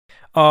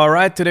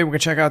Alright, today we're going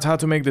to check out how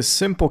to make this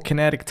simple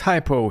kinetic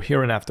typo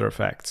here in After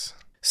Effects.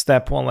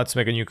 Step 1, let's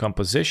make a new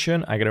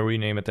composition. I'm going to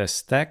rename it as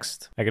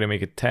text. I'm going to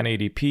make it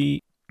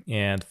 1080p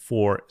and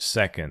 4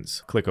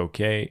 seconds. Click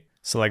OK.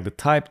 Select the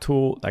type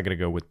tool. I'm going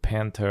to go with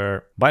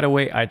Panter. By the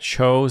way, I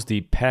chose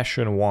the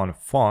Passion 1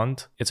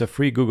 font. It's a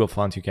free Google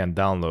font you can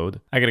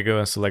download. I'm going to go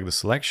and select the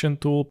selection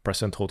tool,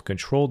 press and hold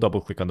Control, double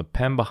click on the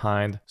pen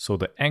behind. So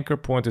the anchor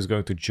point is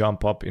going to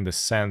jump up in the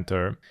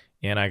center.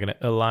 And I'm going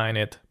to align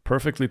it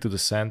perfectly to the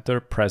center,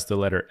 press the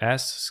letter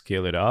S,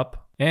 scale it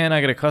up. And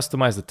I'm going to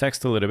customize the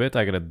text a little bit.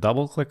 I'm going to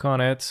double click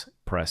on it,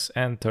 press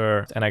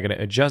enter, and I'm going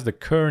to adjust the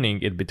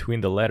kerning in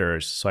between the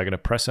letters. So I'm going to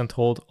press and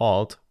hold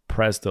Alt,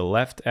 press the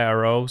left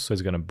arrow, so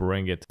it's going to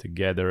bring it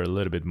together a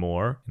little bit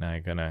more. And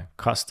I'm going to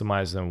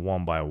customize them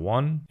one by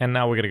one. And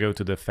now we're going to go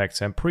to the effects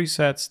and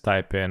presets,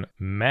 type in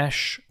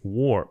Mesh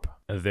Warp.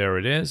 There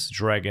it is,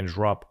 drag and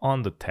drop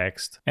on the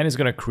text, and it's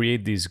gonna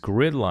create these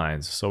grid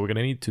lines. So we're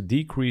gonna need to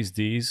decrease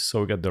these.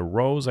 So we got the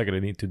rows, I'm gonna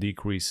need to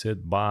decrease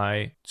it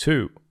by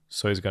 2.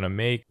 So it's gonna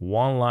make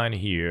one line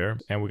here,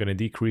 and we're gonna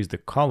decrease the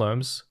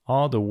columns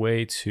all the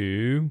way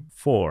to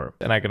 4.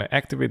 And I'm gonna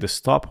activate the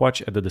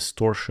stopwatch at the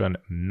distortion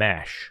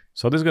mesh.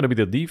 So this is gonna be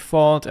the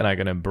default, and I'm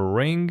gonna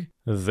bring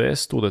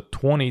this to the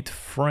 20th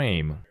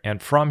frame. And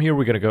from here,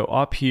 we're gonna go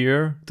up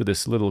here to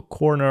this little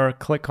corner,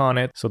 click on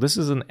it. So this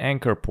is an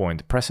anchor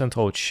point. Press and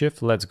hold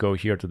Shift, let's go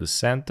here to the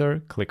center,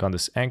 click on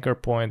this anchor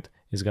point.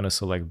 Is going to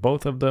select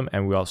both of them,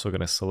 and we're also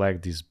going to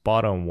select this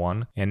bottom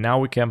one, and now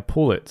we can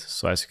pull it.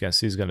 So as you can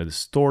see, it's going to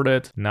distort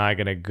it. Now I'm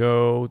going to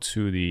go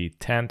to the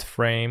 10th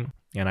frame,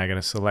 and I'm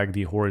going to select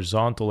the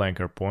horizontal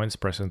anchor points,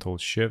 press and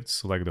hold Shift,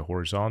 select the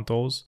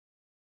horizontals,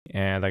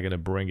 and I'm going to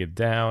bring it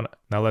down.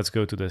 Now let's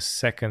go to the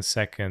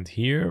second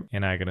here,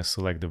 and I'm going to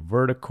select the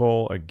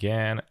vertical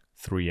again,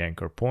 3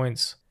 anchor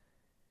points,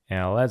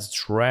 and let's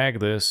drag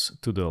this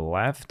to the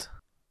left.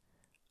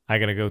 I'm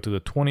going to go to the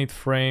 20th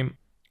frame,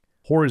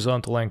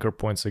 horizontal anchor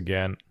points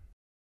again,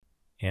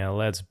 and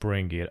let's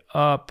bring it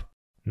up.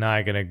 Now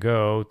I'm gonna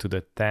go to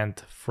the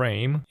 10th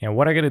frame, and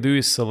what I'm gonna do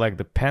is select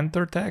the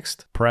Panter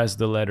text, press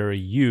the letter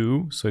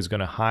U, so it's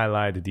gonna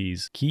highlight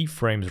these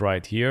keyframes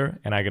right here,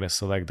 and I'm gonna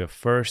select the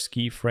first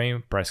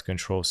keyframe, press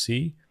Ctrl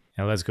C,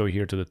 and let's go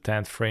here to the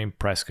 10th frame,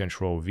 press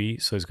Ctrl V,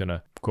 so it's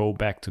gonna go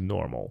back to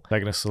normal. I'm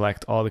gonna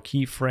select all the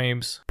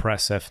keyframes,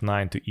 press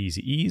F9 to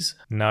easy ease.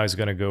 Now it's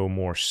gonna go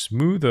more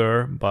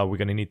smoother, but we're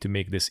gonna need to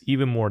make this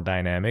even more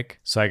dynamic.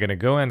 So I'm gonna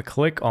go and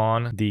click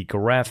on the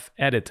graph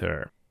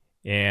editor.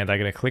 And I'm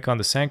gonna click on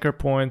this anchor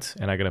point,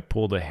 and I'm gonna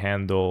pull the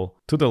handle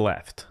to the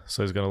left.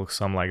 So it's gonna look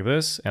something like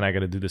this, and I'm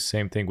gonna do the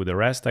same thing with the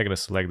rest. I'm gonna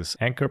select this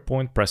anchor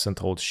point, press and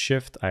hold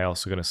Shift. I'm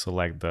also gonna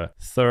select the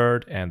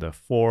 3rd and the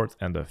 4th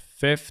and the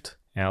 5th.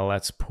 And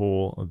let's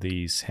pull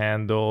these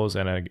handles,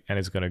 and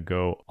it's gonna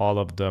go all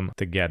of them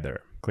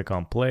together. Click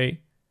on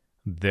play.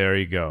 There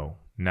you go.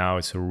 Now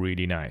it's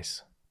really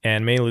nice.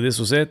 And mainly this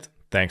was it.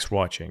 Thanks for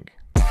watching.